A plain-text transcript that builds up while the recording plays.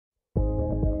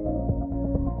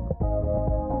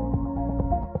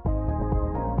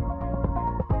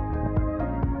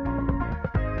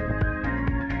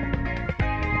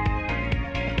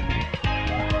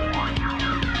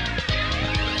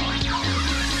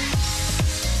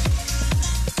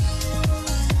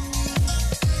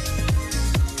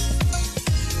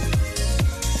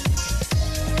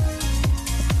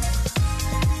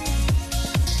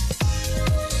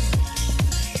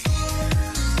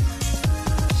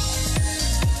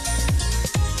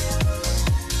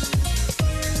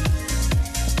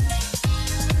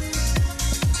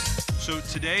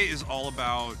Today is all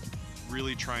about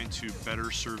really trying to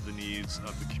better serve the needs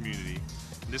of the community.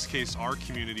 In this case, our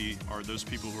community are those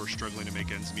people who are struggling to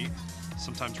make ends meet,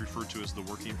 sometimes referred to as the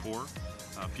working poor,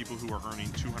 people who are earning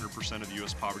 200% of the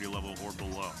U.S. poverty level or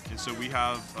below. And so we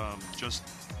have just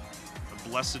a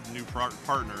blessed new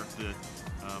partner that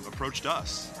approached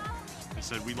us and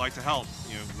said, we'd like to help,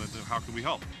 how can we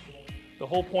help? The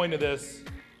whole point of this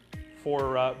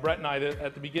for Brett and I,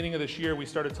 at the beginning of this year, we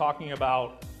started talking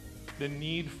about the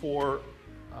need for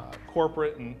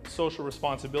corporate and social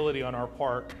responsibility on our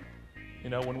part.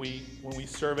 When we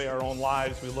survey our own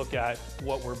lives, we look at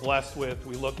what we're blessed with,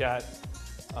 we look at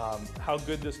how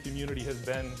good this community has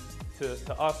been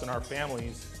to us and our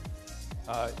families.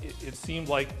 It seemed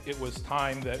like it was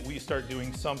time that we start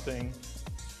doing something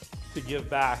to give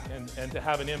back and to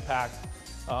have an impact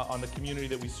on the community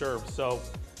that we serve. So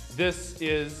this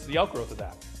is the outgrowth of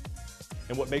that.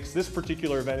 And what makes this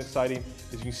particular event exciting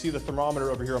is you can see the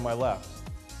thermometer over here on my left.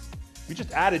 We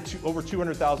just added over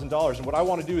 $200,000, and what I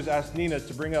want to do is ask Nina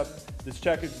to bring up this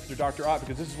check to Dr. Ott,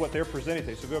 because this is what they're presenting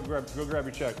today. So go grab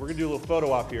your check. We're going to do a little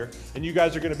photo op here, and you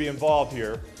guys are going to be involved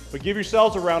here. But give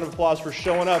yourselves a round of applause for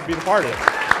showing up and being a part of it.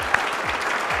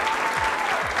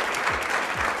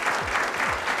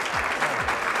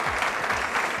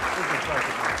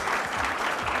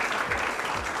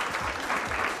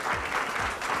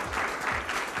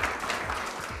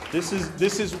 This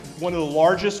is one of the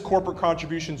largest corporate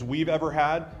contributions we've ever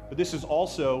had, but this is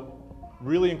also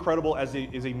really incredible as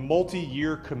a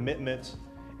multi-year commitment.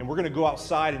 And we're going to go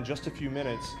outside in just a few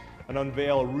minutes and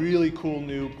unveil a really cool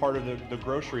new part of the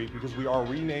grocery, because we are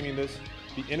renaming this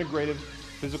the Integrative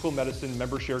Physical Medicine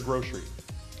Member Share Grocery.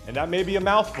 And that may be a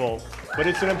mouthful, but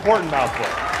it's an important mouthful.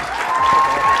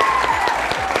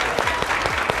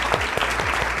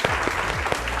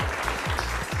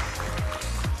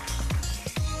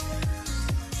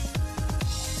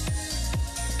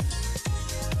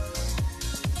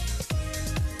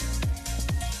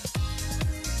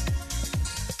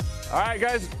 All right,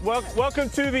 guys, welcome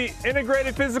to the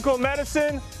Integrated Physical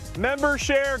Medicine Member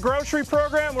Share Grocery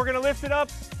Program. We're gonna lift it up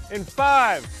in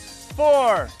 5,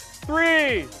 4,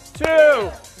 3, 2,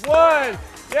 1.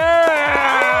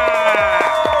 Yeah!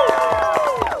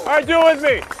 All right, do it with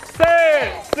me. Say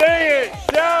it, sing it,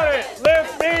 shout it,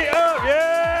 lift me up,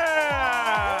 yeah!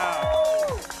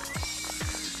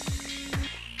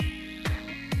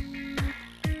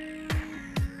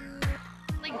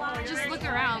 Just look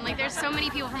around. There's so many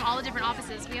people from all the different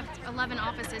offices. We have 11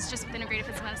 offices just with Integrated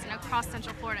Physical Medicine across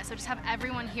Central Florida. So just have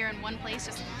everyone here in one place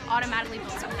just automatically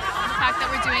builds up. The fact that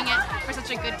we're doing it for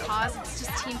such a good cause, it's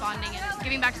just team bonding and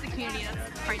giving back to the community,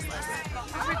 that's priceless.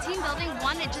 For team building,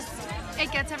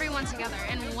 it gets everyone together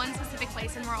in one specific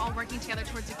place, and we're all working together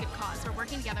towards a good cause. We're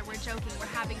working together, we're joking, we're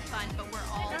having fun, but we're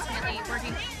all ultimately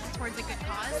working towards a good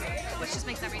cause, which just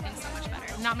makes everything so much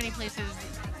better. Not many places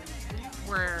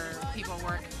where people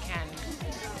work can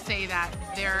say that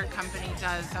their company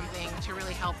does something to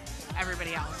really help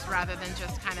everybody else, rather than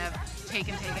just kind of take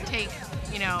and take and take.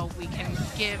 We can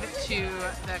give to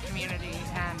the community,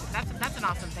 and that's an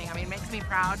awesome thing. I mean, it makes me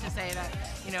proud to say that,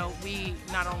 we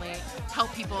not only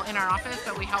help people in our office,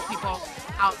 but we help people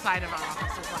outside of our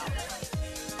office as well.